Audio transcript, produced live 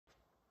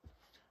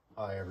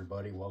Hi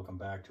everybody, welcome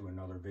back to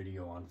another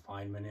video on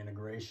Feynman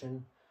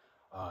integration.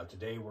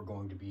 Today we're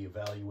going to be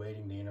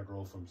evaluating the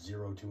integral from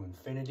 0 to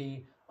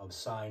infinity of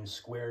sine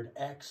squared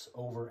x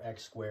over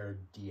x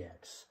squared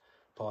dx.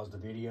 Pause the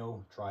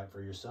video, try it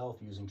for yourself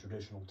using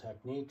traditional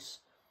techniques.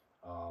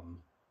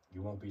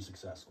 You won't be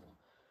successful.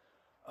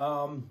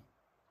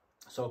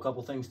 So a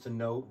couple things to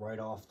note right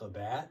off the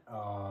bat.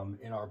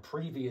 In our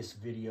previous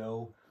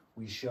video,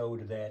 we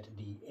showed that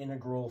the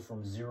integral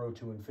from 0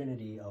 to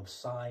infinity of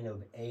sine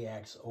of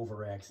ax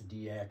over x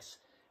dx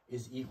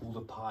is equal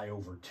to pi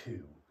over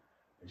 2,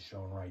 as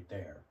shown right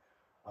there.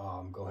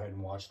 Go ahead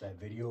and watch that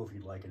video if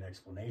you'd like an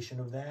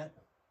explanation of that.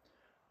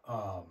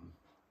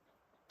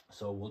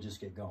 So we'll just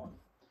get going.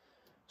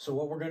 So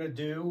what we're going to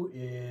do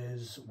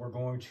is we're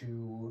going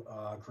to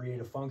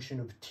create a function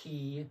of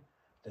t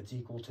that's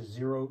equal to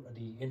 0,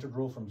 the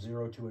integral from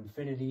 0 to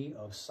infinity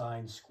of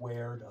sine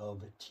squared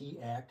of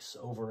tx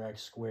over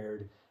x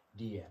squared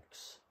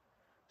dx.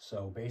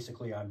 So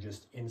basically I'm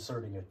just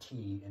inserting a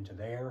t into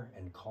there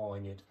and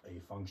calling it a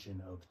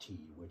function of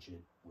t, which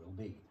it will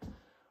be.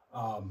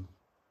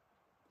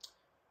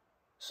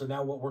 So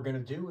now what we're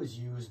going to do is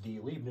use the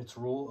Leibniz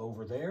rule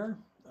over there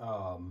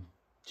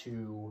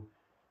to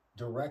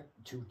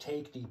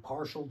take the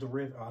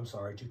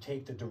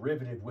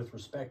derivative with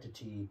respect to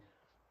t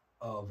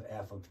of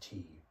f of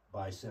t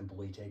by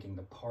simply taking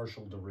the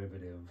partial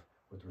derivative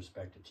with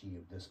respect to t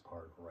of this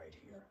part right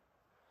here.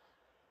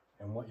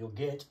 And what you'll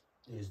get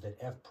is that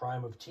f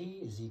prime of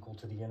t is equal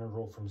to the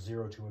integral from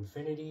 0 to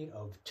infinity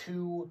of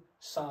 2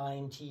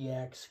 sine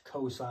tx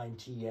cosine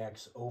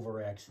tx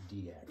over x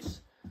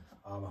dx.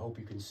 I hope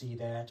you can see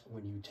that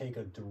when you take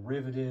a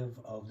derivative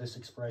of this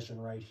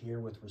expression right here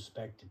with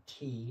respect to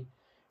t,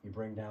 you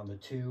bring down the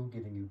 2,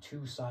 giving you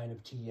 2 sine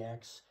of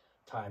tx,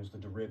 times the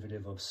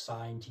derivative of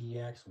sine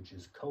tx, which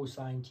is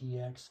cosine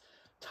tx,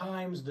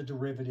 times the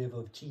derivative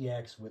of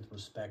tx with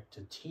respect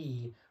to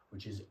t,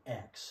 which is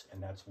x.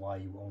 And that's why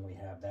you only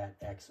have that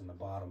x in the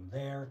bottom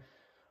there,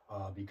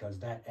 because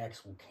that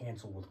x will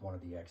cancel with one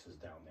of the x's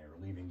down there,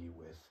 leaving you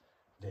with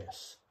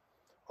this.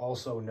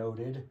 Also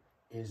noted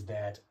is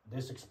that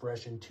this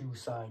expression 2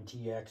 sine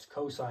tx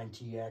cosine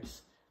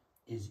tx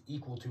is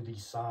equal to the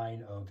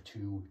sine of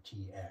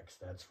 2tx.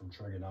 That's from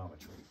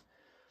trigonometry.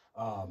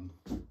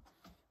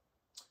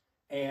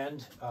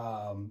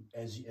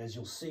 As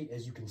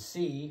you can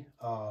see,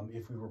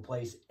 if we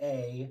replace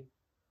a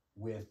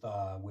with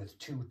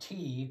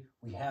 2t,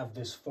 we have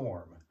this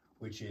form,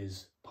 which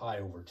is pi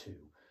over 2.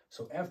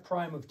 So f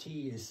prime of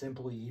t is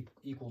simply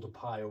equal to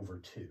pi over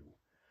 2.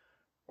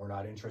 We're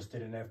not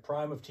interested in f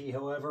prime of t,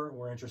 however,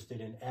 we're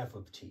interested in f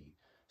of t.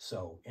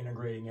 So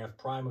integrating f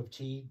prime of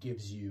t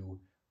gives you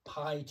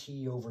pi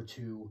t over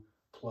 2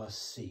 plus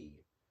c.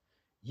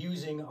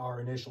 Using our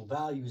initial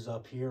values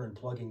up here and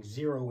plugging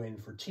 0 in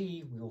for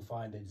t, we will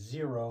find that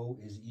 0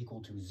 is equal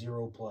to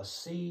 0 plus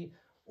c,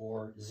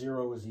 or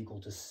 0 is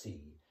equal to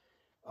c,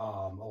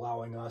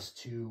 allowing us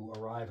to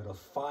arrive at a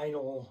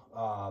final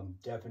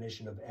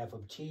definition of f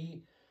of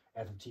t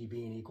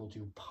being equal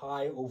to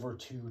pi over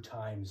 2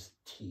 times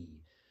t.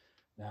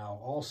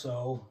 Now,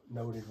 also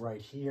noted right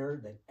here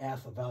that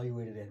f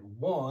evaluated at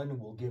 1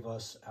 will give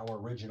us our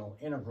original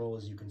integral.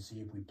 As you can see,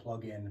 if we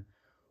plug in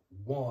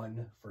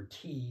 1 for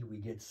t, we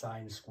get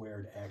sine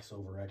squared x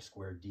over x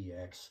squared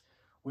dx,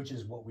 which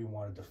is what we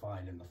wanted to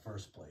find in the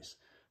first place.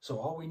 So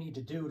all we need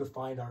to do to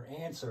find our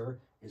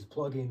answer is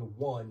plug in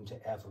 1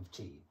 to f of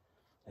t.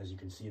 As you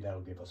can see,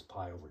 that'll give us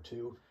pi over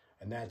 2,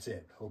 and that's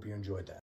it. Hope you enjoyed that.